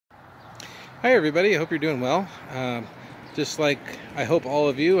Hi everybody, I hope you're doing well. Just like I hope all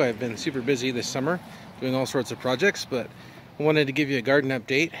of you, I've been super busy this summer doing all sorts of projects, but I wanted to give you a garden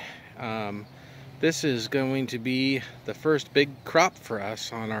update. This is going to be the first big crop for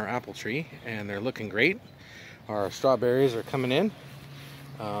us on our apple tree, and they're looking great. Our strawberries are coming in,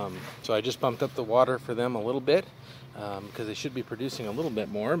 so I just bumped up the water for them a little bit because they should be producing a little bit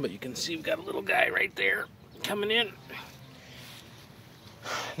more, but you can see we've got a little guy right there coming in.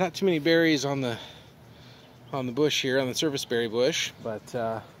 Not too many berries on the bush here, on the service berry bush, but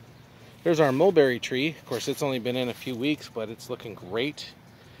there's our mulberry tree. Of course, it's only been in a few weeks, but it's looking great.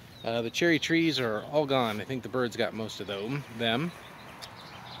 The cherry trees are all gone. I think the birds got most of them.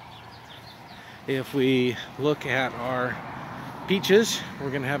 If we look at our peaches, we're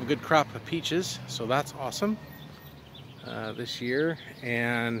going to have a good crop of peaches, so that's awesome this year.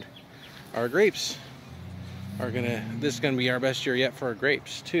 And our grapes this is gonna be our best year yet for our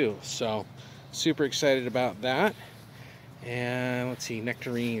grapes too, so super excited about that. And let's see,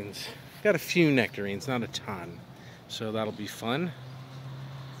 nectarines, got a few nectarines, not a ton, so that'll be fun.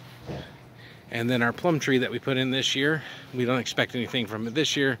 And then our plum tree that we put in this year, we don't expect anything from it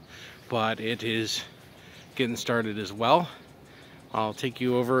this year, but it is getting started as well. I'll take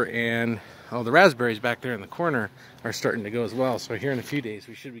you over, and the raspberries back there in the corner are starting to go as well, so here in a few days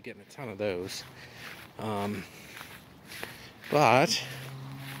we should be getting a ton of those. But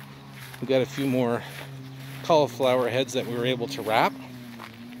we've got a few more cauliflower heads that we were able to wrap,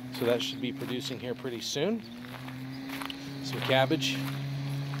 so that should be producing here pretty soon. Some cabbage,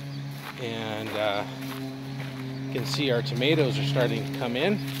 and you can see our tomatoes are starting to come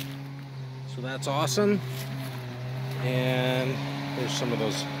in, so that's awesome. And there's some of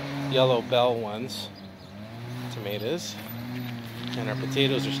those yellow bell ones, tomatoes. And our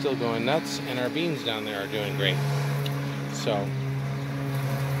potatoes are still going nuts, and our beans down there are doing great. So,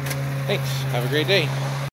 thanks. Have a great day.